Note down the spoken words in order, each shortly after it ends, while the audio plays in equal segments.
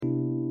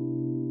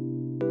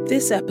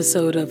This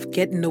episode of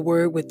Get in the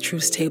Word with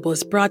Truth Table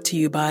is brought to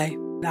you by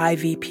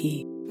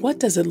IVP. What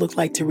does it look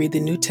like to read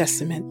the New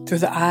Testament through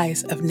the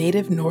eyes of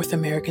Native North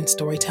American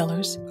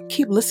storytellers?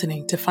 Keep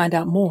listening to find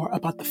out more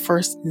about the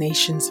First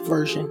Nations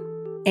version.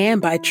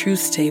 And by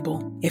Truth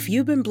Table. If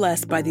you've been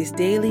blessed by these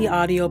daily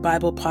audio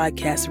Bible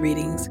podcast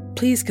readings,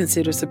 please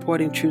consider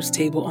supporting Truth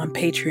Table on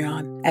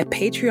Patreon at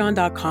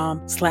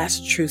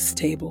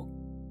patreon.com/truthstable.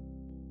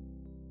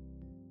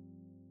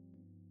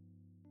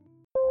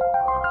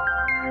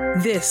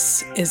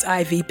 This is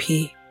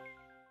IVP.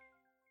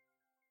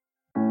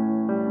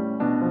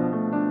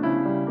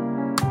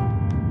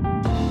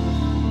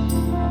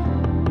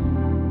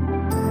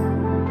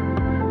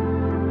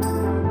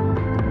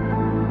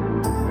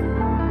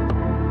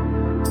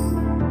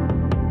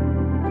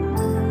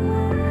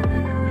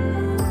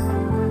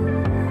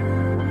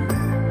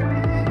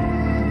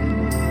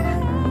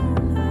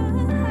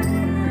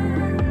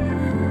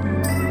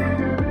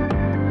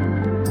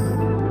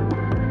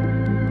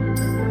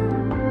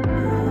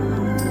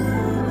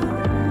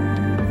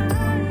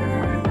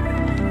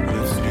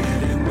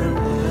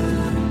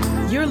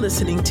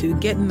 Listening to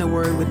Get in the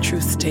Word with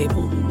Truth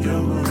Table.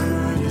 Your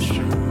word is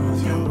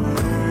truth, your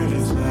word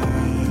is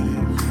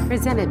life.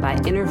 Presented by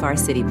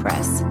InterVarsity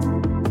Press.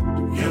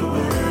 Your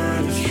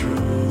word is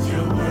truth,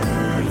 your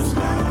word is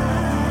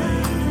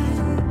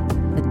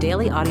life. A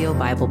daily audio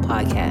Bible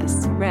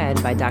podcast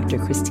read by Dr.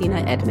 Christina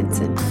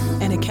Edmondson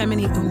and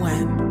Ekemini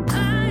Uwan.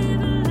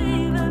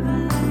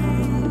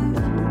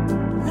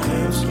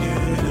 Let's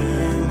get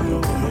in the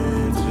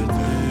word today.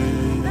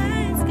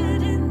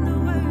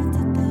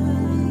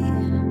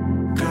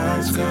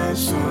 God's got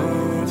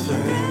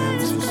something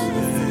to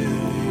say.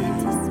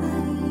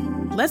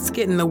 Let's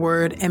get in the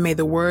Word, and may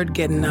the Word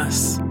get in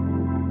us.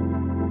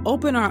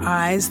 Open our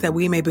eyes that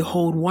we may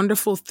behold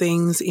wonderful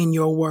things in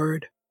your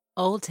Word.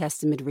 Old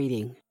Testament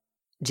reading.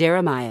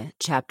 Jeremiah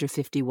chapter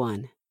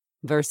 51,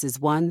 verses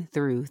 1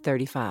 through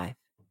 35.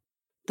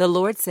 The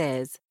Lord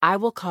says, I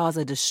will cause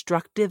a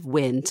destructive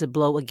wind to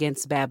blow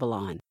against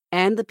Babylon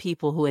and the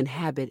people who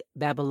inhabit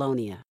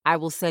Babylonia. I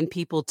will send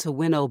people to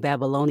winnow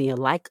Babylonia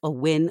like a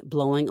wind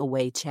blowing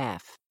away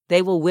chaff.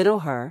 They will winnow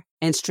her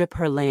and strip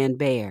her land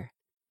bare.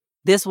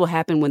 This will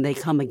happen when they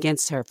come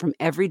against her from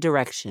every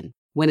direction,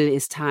 when it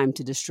is time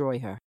to destroy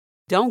her.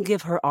 Don't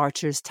give her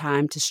archers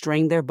time to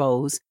string their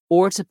bows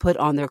or to put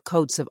on their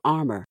coats of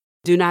armor.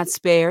 Do not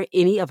spare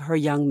any of her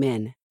young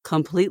men.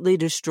 Completely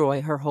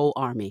destroy her whole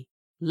army.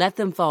 Let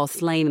them fall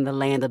slain in the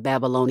land of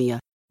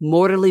Babylonia,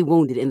 mortally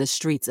wounded in the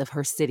streets of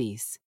her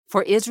cities.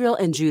 For Israel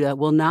and Judah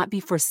will not be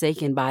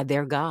forsaken by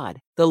their God,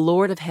 the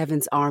Lord of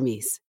heaven's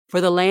armies.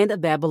 For the land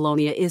of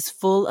Babylonia is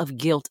full of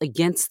guilt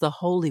against the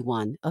Holy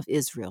One of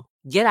Israel.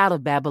 Get out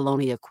of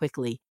Babylonia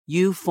quickly,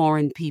 you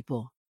foreign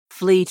people.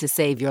 Flee to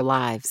save your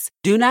lives.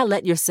 Do not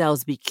let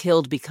yourselves be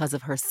killed because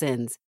of her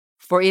sins,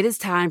 for it is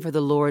time for the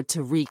Lord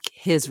to wreak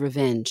his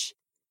revenge.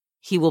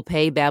 He will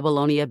pay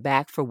Babylonia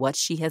back for what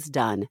she has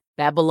done.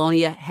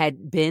 Babylonia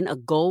had been a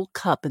gold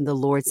cup in the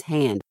Lord's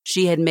hand.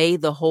 She had made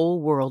the whole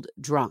world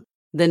drunk.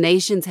 The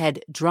nations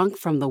had drunk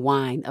from the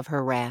wine of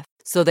her wrath,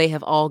 so they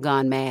have all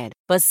gone mad.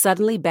 But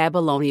suddenly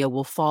Babylonia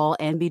will fall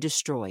and be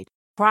destroyed.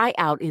 Cry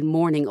out in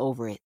mourning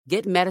over it.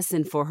 Get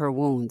medicine for her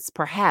wounds.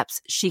 Perhaps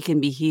she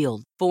can be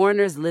healed.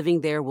 Foreigners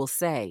living there will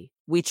say,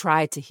 we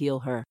tried to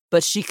heal her,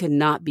 but she could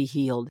not be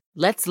healed.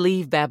 Let's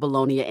leave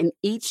Babylonia and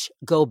each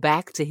go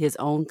back to his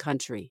own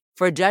country.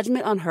 For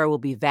judgment on her will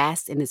be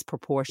vast in its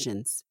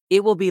proportions.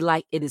 It will be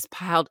like it is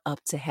piled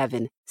up to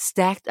heaven,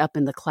 stacked up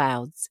in the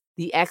clouds.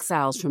 The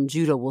exiles from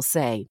Judah will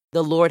say,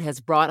 the Lord has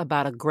brought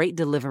about a great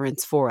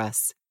deliverance for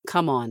us.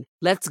 Come on,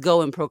 let's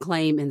go and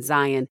proclaim in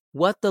Zion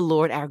what the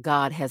Lord our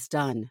God has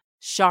done.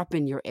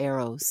 Sharpen your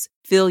arrows,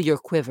 fill your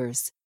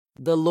quivers.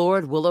 The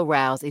Lord will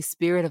arouse a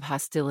spirit of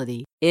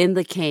hostility in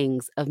the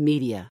kings of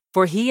Media,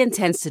 for he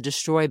intends to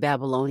destroy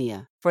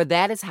Babylonia. For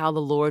that is how the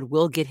Lord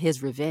will get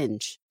his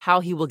revenge, how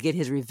he will get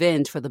his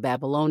revenge for the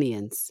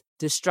Babylonians.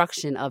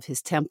 Destruction of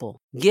his temple.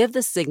 Give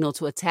the signal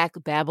to attack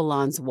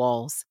Babylon's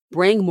walls.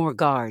 Bring more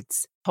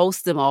guards.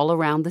 Post them all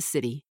around the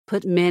city.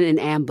 Put men in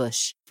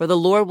ambush, for the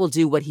Lord will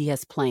do what he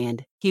has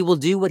planned. He will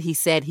do what he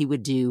said he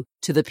would do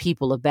to the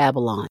people of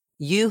Babylon.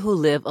 You who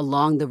live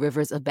along the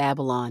rivers of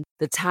Babylon,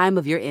 the time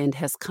of your end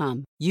has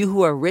come. You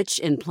who are rich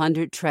in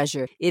plundered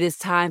treasure, it is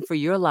time for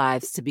your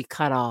lives to be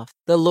cut off.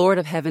 The Lord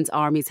of heaven's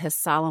armies has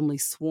solemnly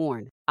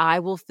sworn, I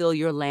will fill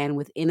your land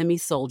with enemy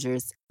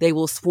soldiers. They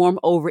will swarm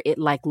over it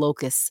like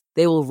locusts.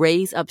 They will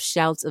raise up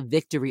shouts of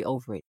victory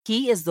over it.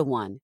 He is the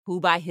one who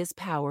by his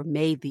power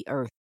made the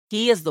earth.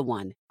 He is the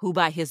one who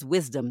by his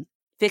wisdom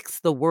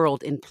fixed the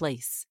world in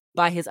place.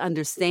 By his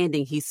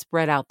understanding he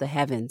spread out the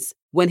heavens.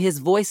 When his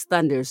voice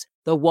thunders,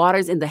 the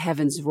waters in the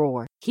heavens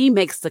roar. He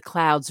makes the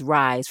clouds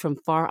rise from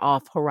far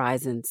off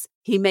horizons.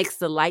 He makes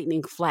the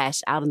lightning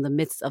flash out in the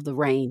midst of the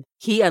rain.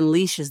 He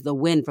unleashes the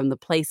wind from the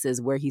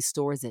places where he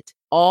stores it.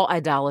 All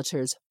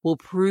idolaters will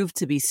prove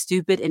to be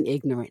stupid and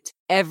ignorant.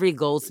 Every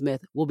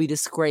goldsmith will be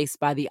disgraced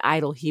by the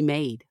idol he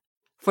made.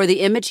 For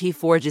the image he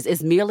forges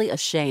is merely a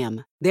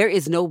sham. There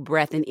is no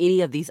breath in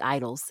any of these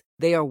idols.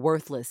 They are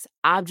worthless,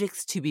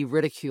 objects to be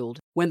ridiculed.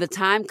 When the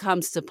time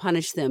comes to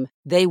punish them,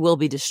 they will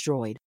be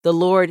destroyed. The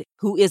Lord,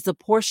 who is the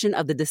portion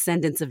of the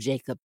descendants of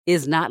Jacob,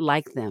 is not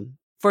like them.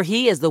 For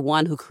he is the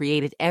one who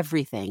created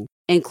everything,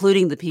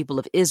 including the people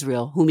of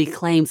Israel, whom he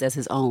claims as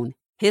his own.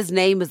 His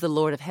name is the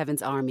Lord of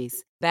heaven's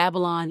armies.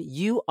 Babylon,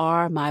 you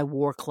are my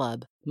war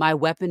club, my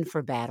weapon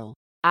for battle.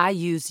 I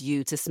used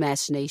you to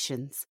smash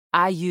nations.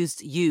 I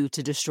used you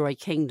to destroy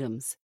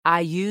kingdoms. I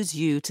used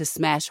you to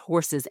smash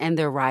horses and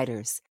their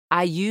riders.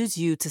 I used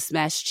you to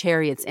smash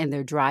chariots and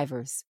their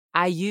drivers.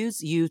 I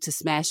used you to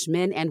smash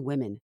men and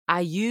women. I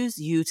used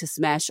you to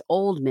smash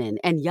old men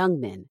and young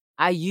men.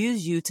 I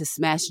used you to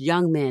smash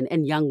young men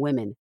and young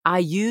women. I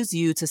used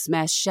you to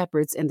smash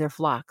shepherds and their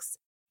flocks.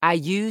 I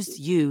used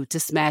you to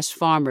smash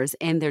farmers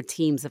and their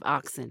teams of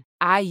oxen.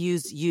 I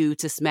used you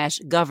to smash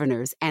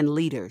governors and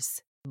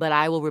leaders. But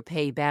I will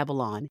repay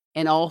Babylon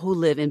and all who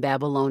live in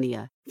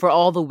Babylonia for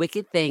all the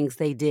wicked things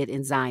they did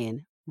in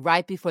Zion,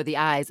 right before the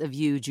eyes of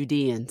you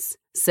Judeans,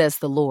 says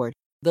the Lord.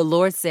 The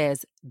Lord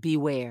says,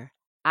 beware.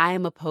 I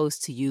am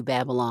opposed to you,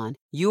 Babylon.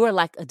 You are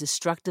like a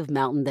destructive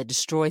mountain that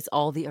destroys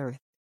all the earth.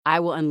 I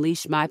will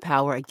unleash my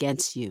power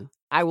against you.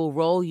 I will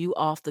roll you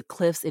off the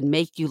cliffs and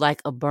make you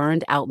like a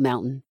burned-out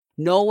mountain.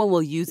 No one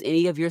will use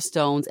any of your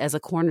stones as a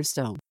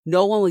cornerstone.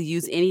 No one will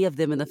use any of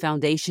them in the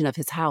foundation of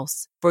his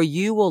house, for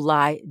you will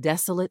lie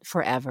desolate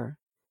forever,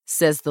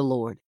 says the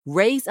Lord.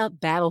 Raise up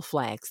battle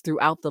flags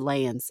throughout the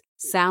lands.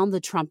 Sound the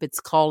trumpets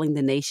calling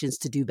the nations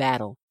to do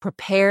battle.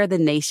 Prepare the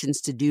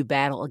nations to do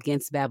battle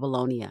against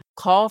Babylonia.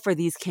 Call for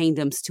these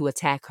kingdoms to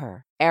attack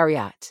her,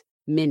 Ariat,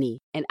 Mini,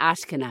 and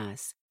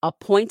Ashkenaz.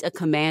 Appoint a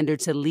commander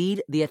to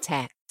lead the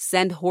attack.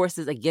 Send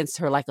horses against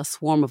her like a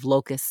swarm of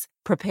locusts.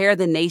 Prepare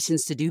the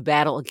nations to do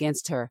battle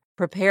against her.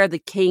 Prepare the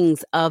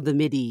kings of the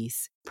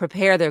Medes.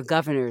 Prepare their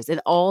governors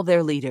and all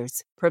their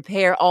leaders.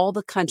 Prepare all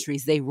the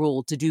countries they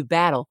rule to do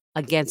battle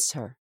against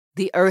her.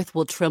 The earth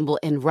will tremble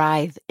and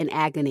writhe in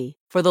agony,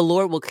 for the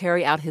Lord will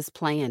carry out his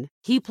plan.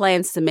 He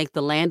plans to make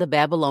the land of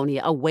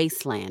Babylonia a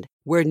wasteland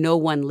where no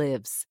one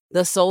lives.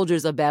 The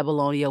soldiers of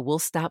Babylonia will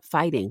stop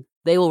fighting.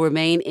 They will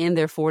remain in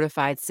their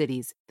fortified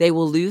cities. They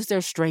will lose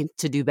their strength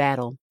to do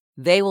battle.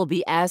 They will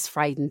be as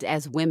frightened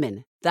as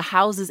women. The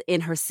houses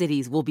in her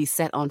cities will be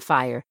set on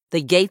fire.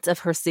 The gates of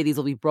her cities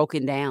will be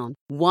broken down.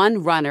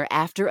 One runner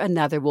after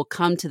another will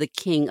come to the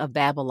king of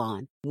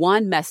Babylon.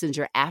 One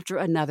messenger after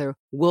another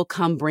will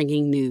come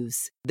bringing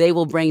news. They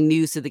will bring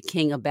news to the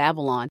king of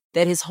Babylon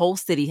that his whole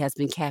city has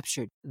been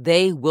captured.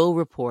 They will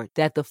report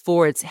that the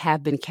fords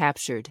have been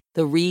captured.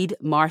 The reed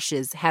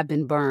marshes have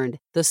been burned.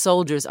 The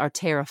soldiers are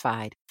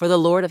terrified. For the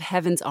Lord of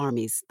heaven's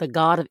armies, the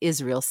God of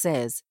Israel,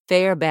 says,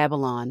 fair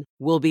Babylon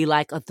will be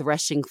like a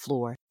threshing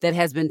floor that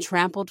has been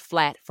trampled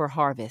flat for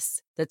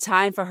harvest. The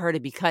time for her to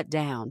be cut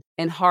down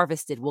and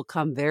harvested will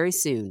come very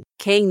soon.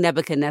 King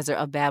Nebuchadnezzar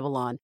of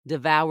Babylon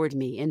devoured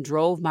me and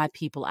drove my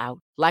people out.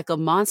 Like a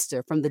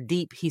monster from the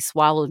deep, he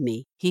swallowed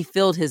me. He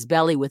filled his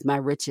belly with my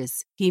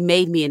riches. He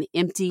made me an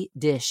empty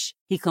dish.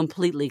 He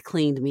completely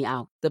cleaned me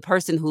out. The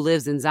person who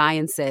lives in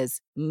Zion says,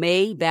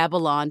 may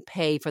Babylon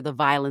pay for the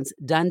violence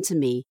done to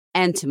me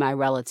and to my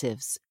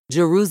relatives.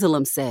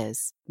 Jerusalem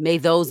says, may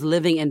those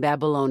living in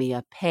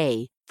Babylonia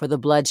pay for the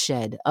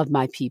bloodshed of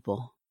my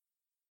people.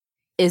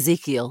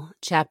 Ezekiel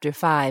chapter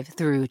 5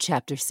 through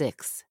chapter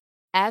 6.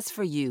 As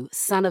for you,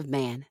 son of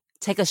man,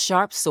 take a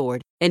sharp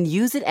sword and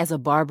use it as a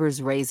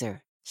barber's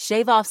razor.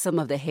 Shave off some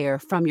of the hair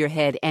from your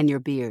head and your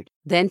beard.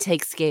 Then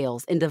take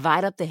scales and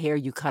divide up the hair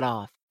you cut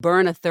off.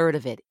 Burn a third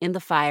of it in the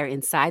fire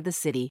inside the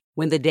city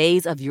when the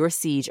days of your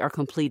siege are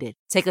completed.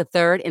 Take a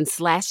third and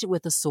slash it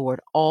with a sword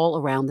all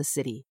around the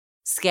city.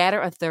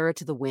 Scatter a third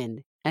to the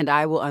wind, and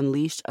I will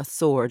unleash a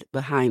sword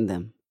behind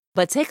them.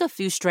 But take a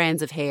few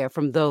strands of hair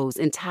from those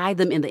and tie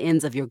them in the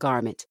ends of your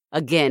garment.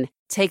 Again,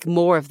 take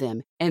more of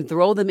them and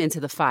throw them into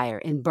the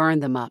fire and burn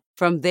them up.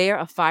 From there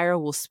a fire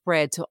will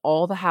spread to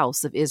all the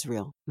house of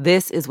Israel.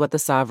 This is what the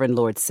sovereign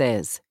Lord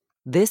says.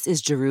 This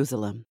is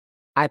Jerusalem.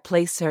 I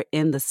place her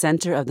in the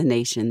center of the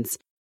nations,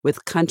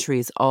 with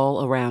countries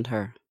all around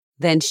her.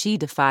 Then she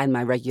defied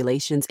my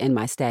regulations and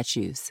my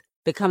statutes,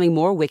 becoming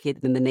more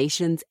wicked than the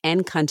nations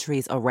and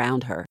countries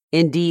around her.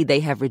 Indeed,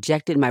 they have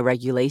rejected my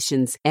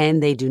regulations,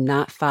 and they do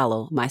not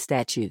follow my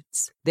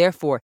statutes.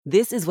 Therefore,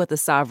 this is what the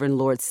sovereign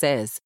Lord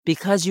says.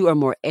 Because you are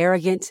more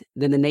arrogant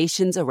than the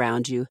nations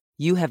around you,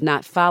 you have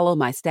not followed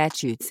my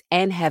statutes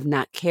and have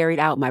not carried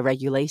out my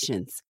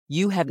regulations.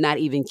 You have not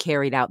even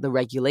carried out the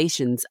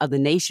regulations of the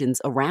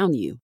nations around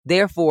you.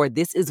 Therefore,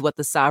 this is what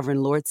the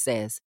sovereign Lord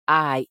says.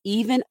 I,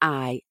 even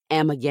I,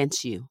 am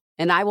against you,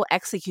 and I will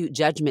execute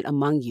judgment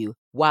among you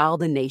while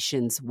the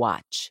nations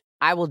watch.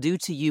 I will do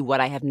to you what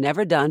I have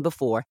never done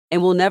before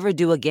and will never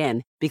do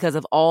again because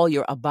of all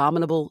your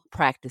abominable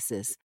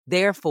practices.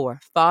 Therefore,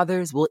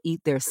 fathers will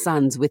eat their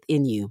sons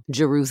within you,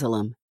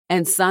 Jerusalem,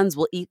 and sons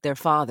will eat their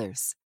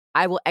fathers.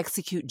 I will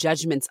execute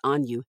judgments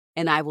on you,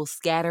 and I will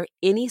scatter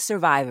any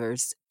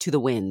survivors to the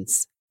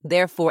winds.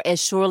 Therefore,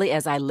 as surely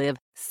as I live,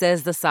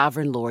 says the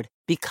sovereign Lord,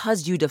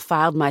 because you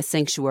defiled my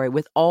sanctuary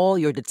with all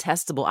your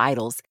detestable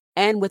idols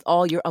and with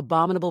all your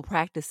abominable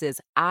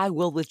practices, I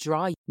will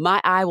withdraw you. My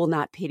eye will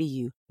not pity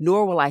you,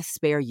 nor will I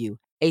spare you.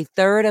 A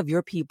third of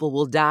your people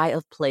will die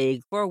of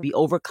plague or be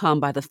overcome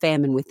by the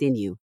famine within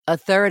you. A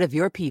third of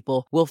your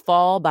people will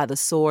fall by the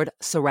sword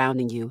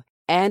surrounding you,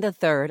 and a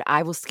third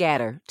I will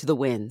scatter to the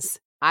winds.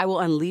 I will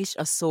unleash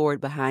a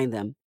sword behind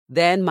them.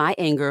 Then my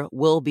anger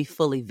will be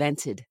fully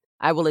vented.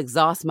 I will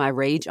exhaust my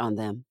rage on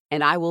them,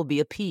 and I will be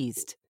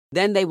appeased.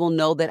 Then they will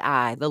know that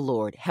I, the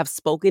Lord, have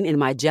spoken in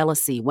my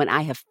jealousy when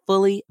I have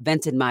fully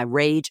vented my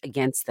rage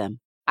against them.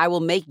 I will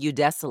make you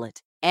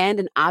desolate and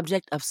an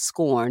object of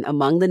scorn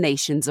among the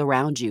nations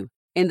around you.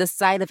 In the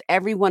sight of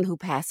everyone who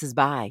passes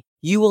by,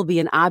 you will be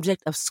an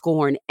object of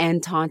scorn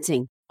and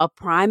taunting, a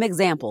prime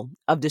example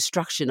of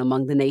destruction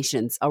among the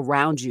nations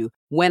around you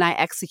when I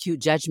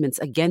execute judgments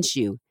against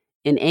you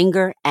in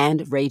anger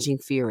and raging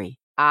fury.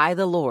 I,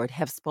 the Lord,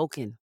 have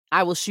spoken.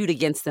 I will shoot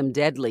against them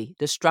deadly,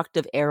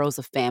 destructive arrows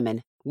of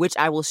famine, which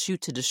I will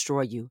shoot to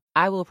destroy you.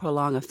 I will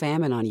prolong a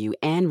famine on you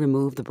and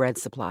remove the bread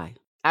supply.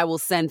 I will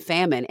send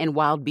famine and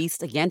wild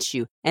beasts against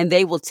you, and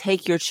they will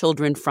take your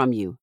children from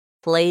you.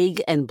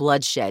 Plague and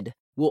bloodshed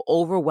will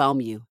overwhelm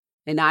you,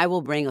 and I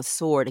will bring a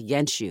sword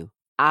against you.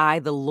 I,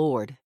 the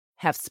Lord,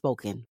 have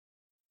spoken.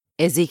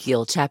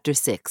 Ezekiel chapter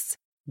 6.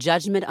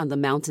 Judgment on the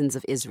mountains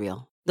of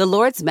Israel. The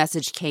Lord's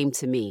message came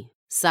to me.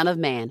 Son of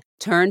man,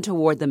 turn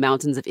toward the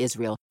mountains of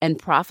Israel and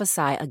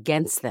prophesy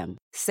against them.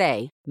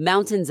 Say,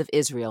 mountains of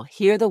Israel,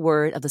 hear the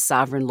word of the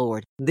sovereign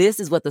Lord. This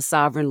is what the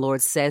sovereign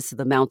Lord says to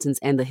the mountains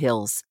and the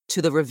hills,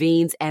 to the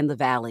ravines and the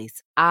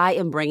valleys. I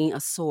am bringing a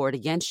sword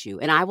against you,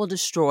 and I will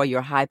destroy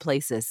your high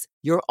places.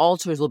 Your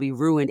altars will be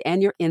ruined,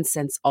 and your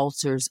incense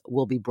altars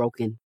will be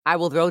broken. I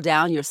will throw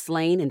down your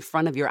slain in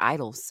front of your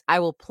idols. I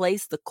will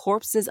place the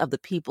corpses of the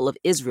people of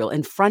Israel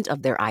in front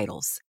of their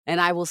idols, and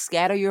I will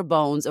scatter your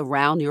bones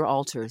around your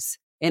altars.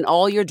 In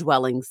all your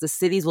dwellings, the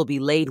cities will be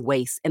laid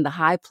waste and the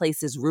high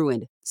places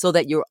ruined, so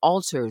that your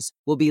altars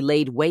will be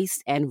laid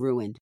waste and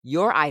ruined.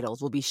 Your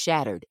idols will be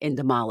shattered and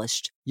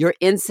demolished. Your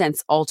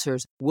incense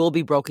altars will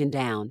be broken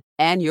down,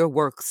 and your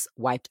works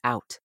wiped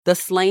out. The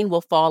slain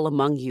will fall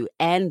among you,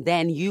 and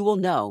then you will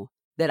know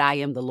that I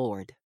am the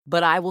Lord.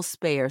 But I will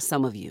spare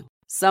some of you.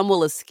 Some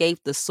will escape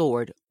the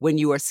sword when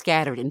you are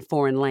scattered in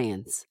foreign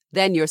lands.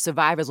 Then your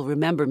survivors will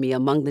remember me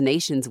among the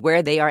nations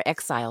where they are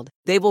exiled.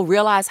 They will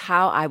realize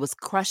how I was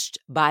crushed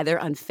by their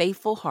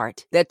unfaithful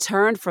heart that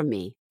turned from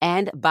me,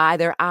 and by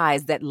their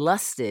eyes that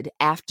lusted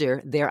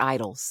after their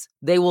idols.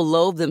 They will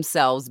loathe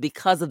themselves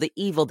because of the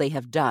evil they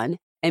have done,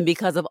 and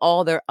because of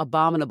all their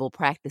abominable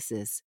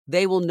practices.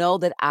 They will know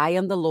that I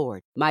am the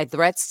Lord. My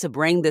threats to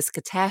bring this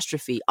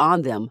catastrophe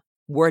on them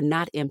were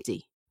not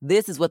empty.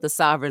 This is what the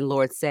sovereign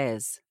Lord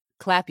says.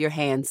 Clap your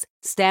hands,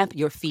 stamp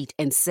your feet,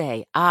 and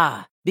say,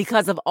 Ah,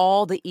 because of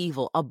all the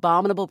evil,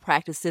 abominable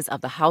practices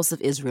of the house of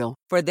Israel,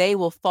 for they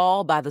will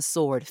fall by the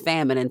sword,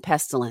 famine, and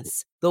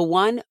pestilence. The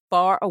one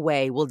far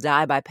away will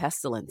die by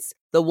pestilence.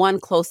 The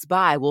one close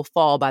by will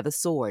fall by the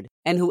sword.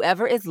 And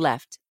whoever is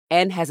left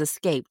and has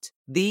escaped,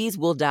 these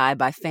will die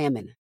by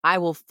famine. I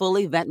will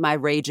fully vent my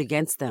rage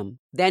against them.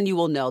 Then you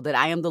will know that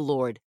I am the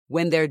Lord,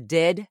 when their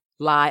dead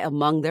lie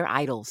among their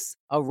idols,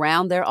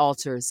 around their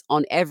altars,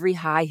 on every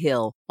high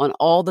hill, on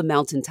all the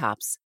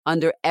mountaintops,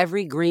 under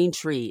every green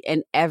tree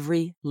and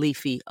every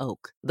leafy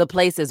oak. The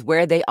places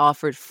where they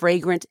offered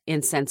fragrant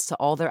incense to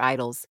all their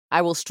idols,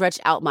 I will stretch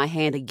out my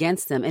hand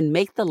against them and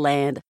make the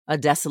land a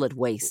desolate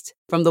waste.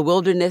 From the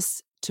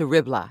wilderness to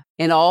Riblah,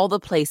 in all the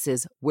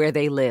places where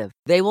they live,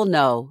 they will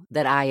know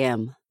that I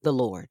am the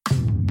Lord.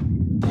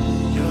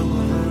 Your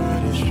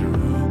word is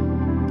true.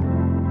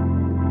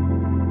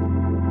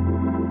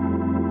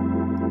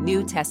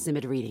 New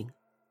Testament reading.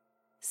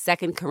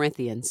 2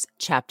 Corinthians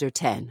chapter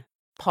 10.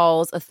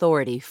 Paul's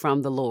authority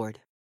from the Lord.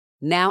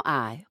 Now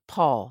I,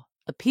 Paul,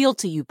 appeal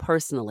to you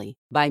personally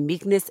by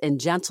meekness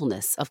and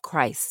gentleness of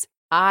Christ.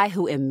 I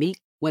who am meek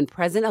when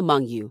present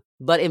among you,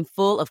 but am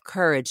full of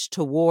courage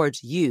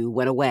towards you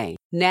when away.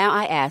 Now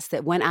I ask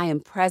that when I am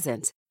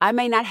present, I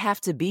may not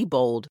have to be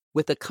bold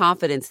with the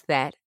confidence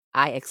that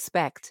I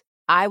expect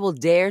I will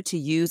dare to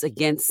use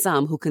against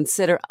some who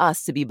consider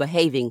us to be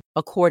behaving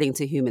according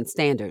to human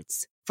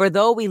standards. For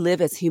though we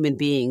live as human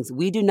beings,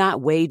 we do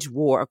not wage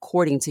war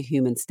according to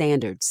human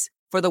standards.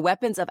 For the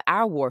weapons of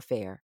our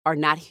warfare are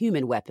not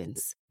human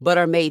weapons, but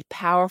are made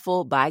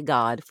powerful by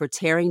God for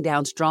tearing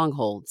down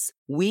strongholds.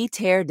 We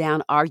tear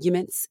down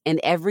arguments and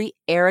every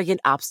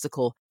arrogant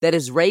obstacle that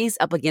is raised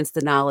up against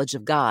the knowledge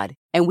of God,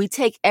 and we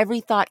take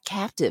every thought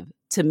captive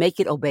to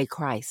make it obey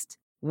Christ.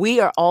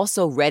 We are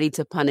also ready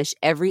to punish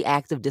every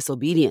act of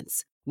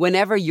disobedience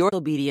whenever your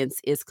obedience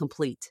is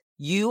complete.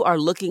 You are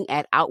looking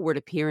at outward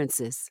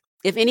appearances.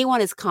 If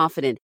anyone is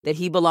confident that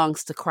he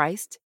belongs to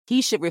Christ,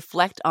 he should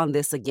reflect on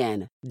this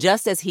again.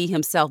 Just as he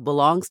himself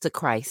belongs to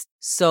Christ,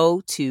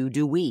 so too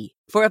do we.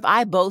 For if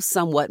I boast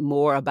somewhat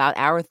more about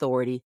our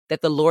authority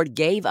that the Lord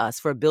gave us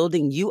for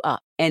building you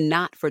up and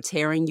not for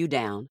tearing you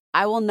down,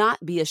 I will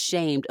not be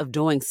ashamed of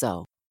doing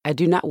so. I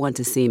do not want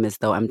to seem as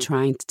though I'm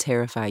trying to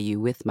terrify you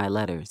with my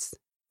letters.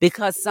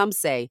 Because some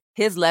say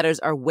his letters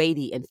are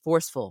weighty and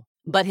forceful,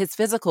 but his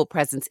physical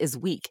presence is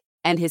weak,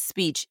 and his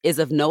speech is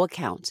of no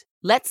account.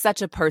 Let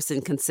such a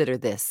person consider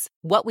this.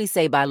 What we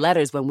say by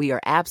letters when we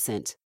are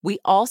absent, we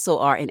also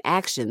are in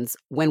actions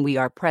when we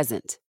are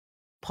present.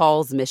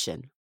 Paul's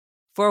mission.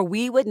 For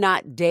we would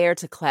not dare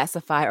to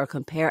classify or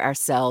compare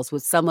ourselves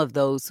with some of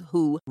those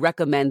who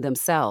recommend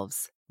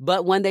themselves.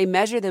 But when they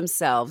measure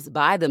themselves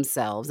by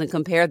themselves and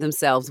compare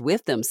themselves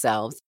with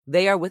themselves,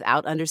 they are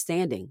without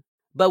understanding.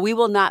 But we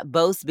will not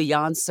boast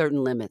beyond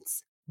certain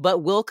limits,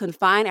 but will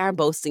confine our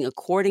boasting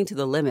according to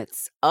the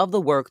limits of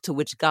the work to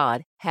which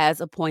God has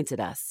appointed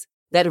us,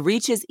 that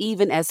reaches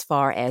even as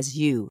far as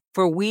you.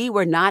 For we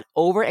were not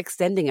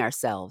overextending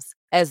ourselves,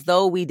 as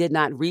though we did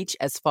not reach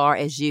as far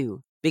as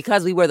you,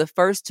 because we were the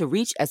first to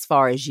reach as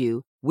far as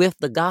you with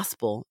the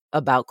gospel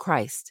about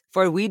Christ.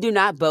 For we do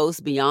not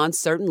boast beyond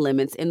certain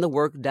limits in the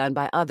work done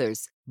by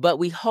others, but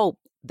we hope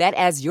that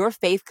as your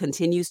faith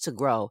continues to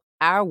grow,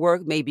 our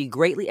work may be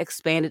greatly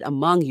expanded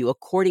among you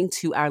according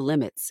to our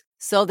limits,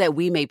 so that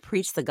we may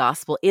preach the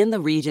gospel in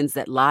the regions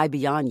that lie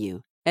beyond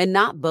you, and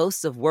not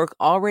boast of work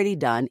already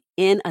done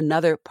in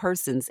another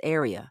person's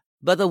area.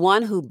 But the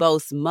one who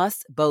boasts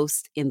must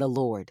boast in the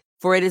Lord.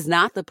 For it is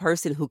not the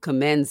person who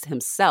commends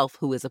himself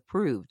who is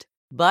approved,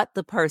 but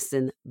the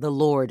person the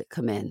Lord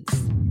commends.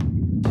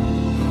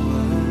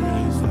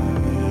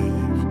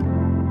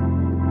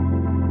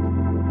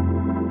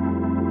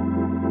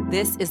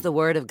 This is the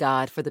word of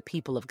God for the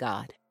people of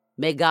God.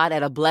 May God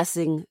add a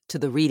blessing to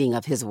the reading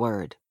of his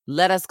word.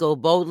 Let us go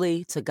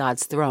boldly to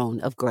God's throne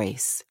of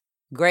grace.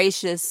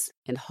 Gracious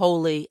and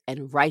holy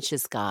and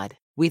righteous God,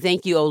 we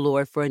thank you, O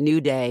Lord, for a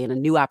new day and a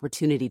new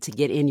opportunity to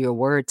get in your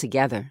word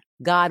together.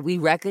 God, we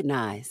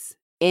recognize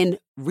in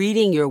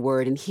reading your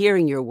word and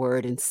hearing your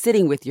word and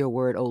sitting with your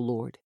word, O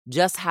Lord,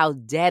 just how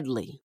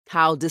deadly,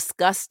 how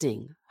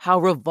disgusting, how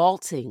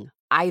revolting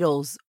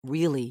idols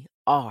really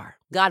are.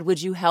 God,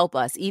 would you help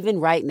us, even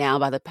right now,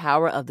 by the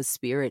power of the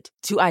Spirit,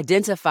 to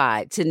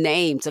identify, to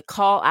name, to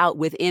call out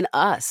within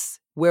us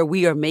where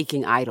we are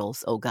making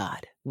idols, O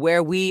God,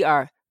 where we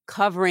are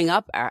covering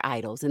up our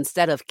idols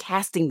instead of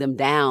casting them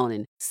down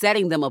and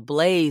setting them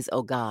ablaze,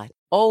 O God.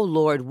 O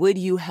Lord, would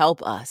you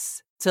help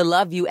us to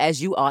love you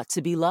as you ought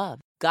to be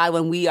loved? God,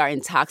 when we are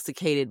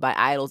intoxicated by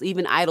idols,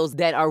 even idols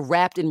that are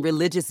wrapped in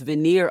religious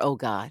veneer, O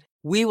God,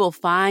 we will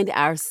find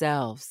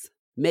ourselves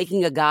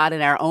making a God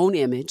in our own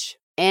image.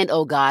 And,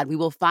 O God, we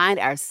will find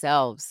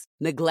ourselves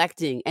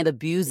neglecting and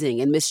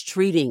abusing and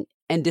mistreating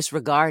and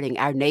disregarding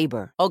our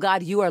neighbor. O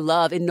God, you are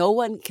love, and no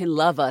one can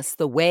love us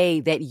the way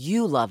that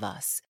you love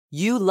us.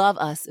 You love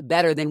us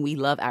better than we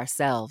love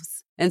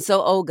ourselves. And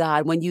so, oh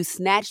God, when you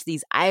snatch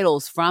these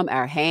idols from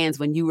our hands,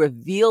 when you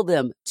reveal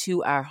them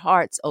to our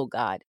hearts, oh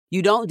God,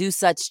 you don't do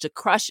such to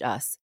crush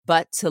us,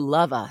 but to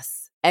love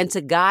us and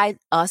to guide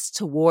us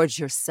towards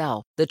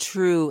yourself, the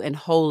true and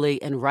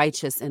holy and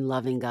righteous and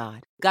loving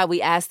God. God,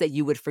 we ask that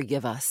you would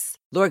forgive us.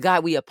 Lord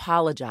God, we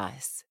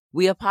apologize.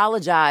 We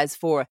apologize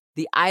for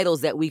the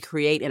idols that we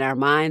create in our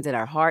minds and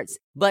our hearts,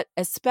 but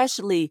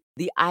especially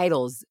the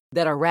idols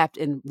that are wrapped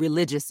in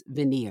religious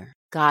veneer.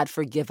 God,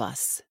 forgive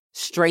us.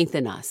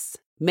 Strengthen us.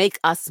 Make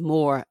us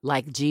more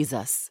like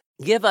Jesus.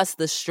 Give us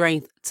the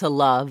strength to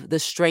love, the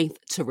strength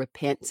to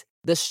repent,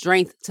 the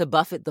strength to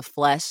buffet the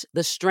flesh,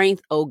 the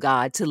strength, oh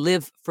God, to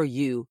live for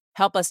you.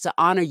 Help us to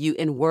honor you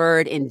in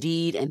word, in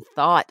deed, and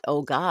thought,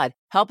 oh God.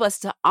 Help us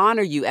to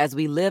honor you as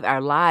we live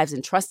our lives,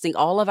 entrusting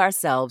all of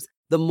ourselves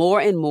the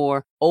more and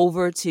more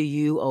over to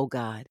you, O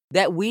God,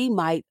 that we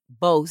might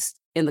boast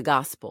in the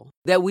gospel,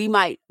 that we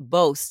might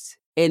boast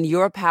in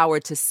your power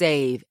to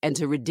save and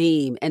to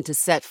redeem and to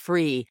set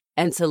free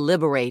and to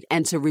liberate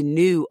and to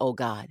renew, O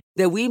God,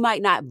 that we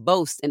might not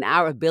boast in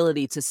our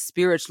ability to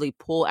spiritually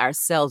pull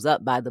ourselves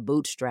up by the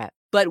bootstrap,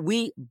 but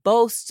we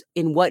boast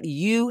in what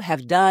you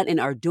have done and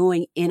are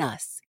doing in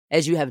us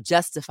as you have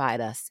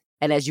justified us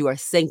and as you are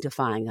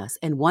sanctifying us.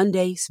 And one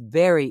day,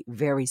 very,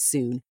 very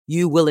soon,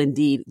 you will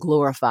indeed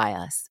glorify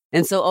us.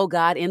 And so, oh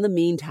God, in the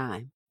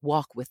meantime,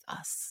 walk with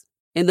us.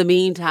 In the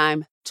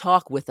meantime,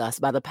 talk with us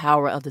by the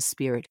power of the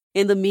Spirit.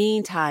 In the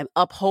meantime,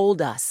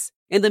 uphold us.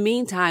 In the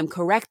meantime,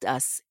 correct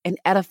us and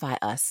edify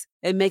us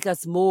and make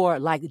us more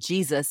like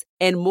Jesus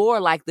and more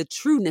like the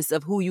trueness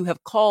of who you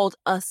have called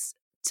us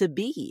to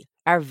be,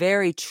 our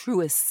very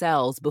truest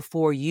selves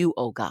before you,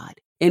 O God,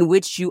 in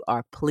which you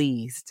are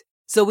pleased.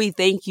 So we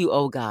thank you,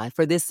 O God,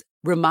 for this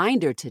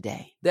reminder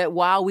today that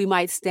while we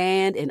might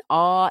stand in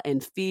awe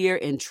and fear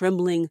and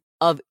trembling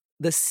of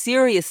the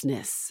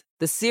seriousness,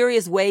 the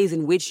serious ways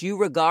in which you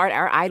regard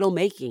our idol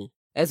making,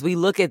 as we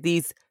look at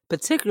these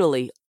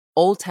particularly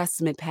Old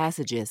Testament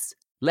passages,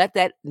 let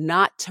that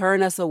not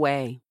turn us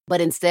away,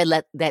 but instead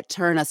let that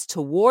turn us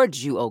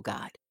towards you, O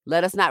God.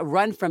 Let us not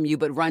run from you,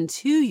 but run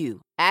to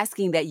you,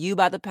 asking that you,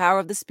 by the power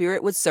of the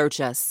Spirit, would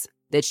search us,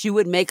 that you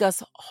would make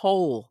us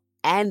whole,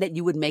 and that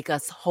you would make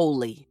us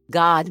holy.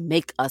 God,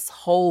 make us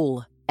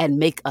whole and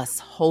make us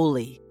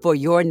holy for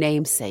your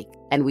name's sake.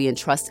 And we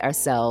entrust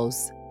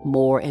ourselves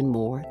more and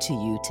more to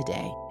you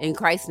today. In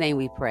Christ's name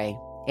we pray.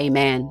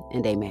 Amen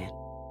and amen.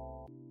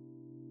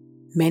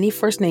 Many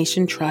First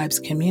Nation tribes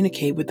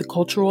communicate with the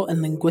cultural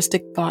and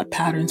linguistic thought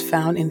patterns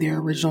found in their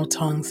original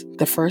tongues.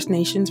 The First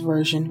Nations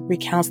version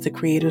recounts the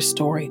Creator's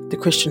story, the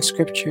Christian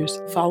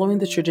scriptures, following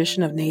the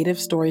tradition of native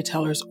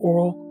storytellers'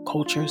 oral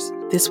cultures.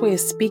 This way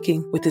of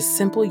speaking, with its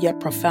simple yet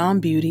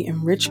profound beauty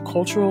and rich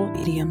cultural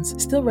idioms,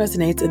 still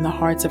resonates in the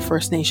hearts of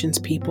First Nations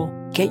people.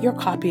 Get your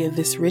copy of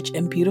this rich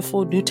and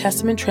beautiful New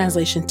Testament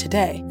translation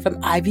today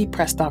from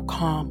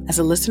ivpress.com. As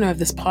a listener of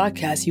this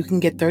podcast, you can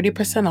get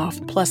 30% off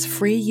plus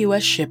free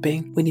U.S.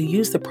 shipping when you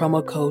use the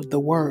promo code The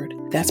Word.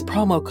 That's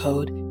promo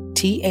code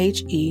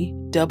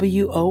THEWORD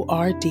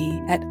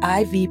at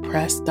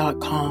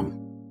ivpress.com.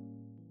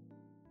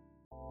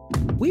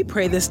 We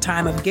pray this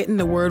time of Getting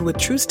the Word with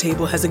Truth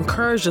Table has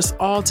encouraged us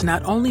all to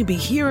not only be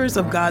hearers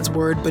of God's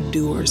Word, but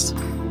doers.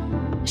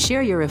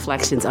 Share your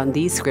reflections on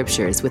these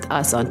scriptures with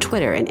us on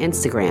Twitter and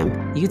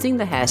Instagram using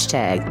the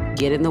hashtag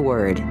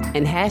 #GetInTheWord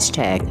and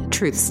hashtag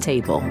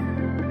TruthsTable.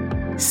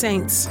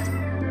 Saints,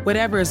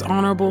 whatever is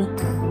honorable,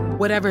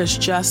 whatever is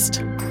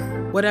just,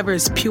 whatever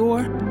is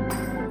pure,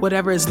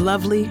 whatever is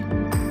lovely,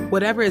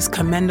 whatever is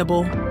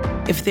commendable,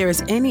 if there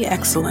is any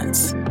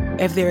excellence,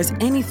 if there is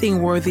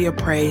anything worthy of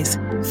praise,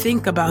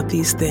 think about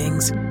these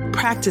things,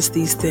 practice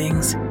these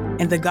things,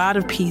 and the God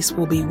of peace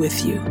will be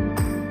with you.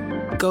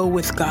 Go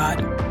with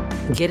God.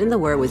 Get in the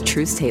Word with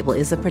Truth Table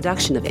is a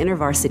production of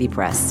InterVarsity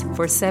Press.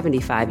 For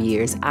 75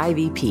 years,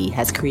 IVP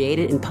has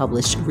created and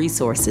published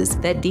resources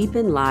that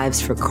deepen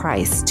lives for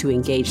Christ to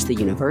engage the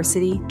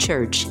university,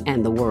 church,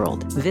 and the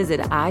world. Visit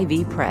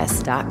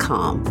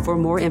ivpress.com for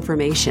more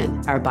information.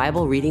 Our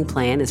Bible reading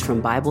plan is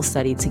from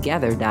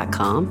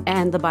BibleStudyTogether.com,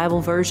 and the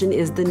Bible version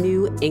is the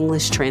New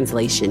English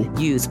translation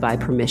used by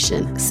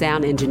permission.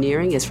 Sound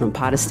engineering is from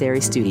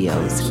Podastery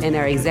Studios, and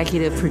our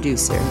executive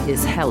producer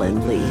is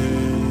Helen Lee.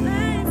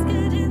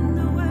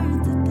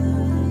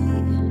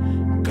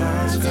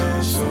 God's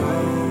got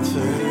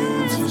something.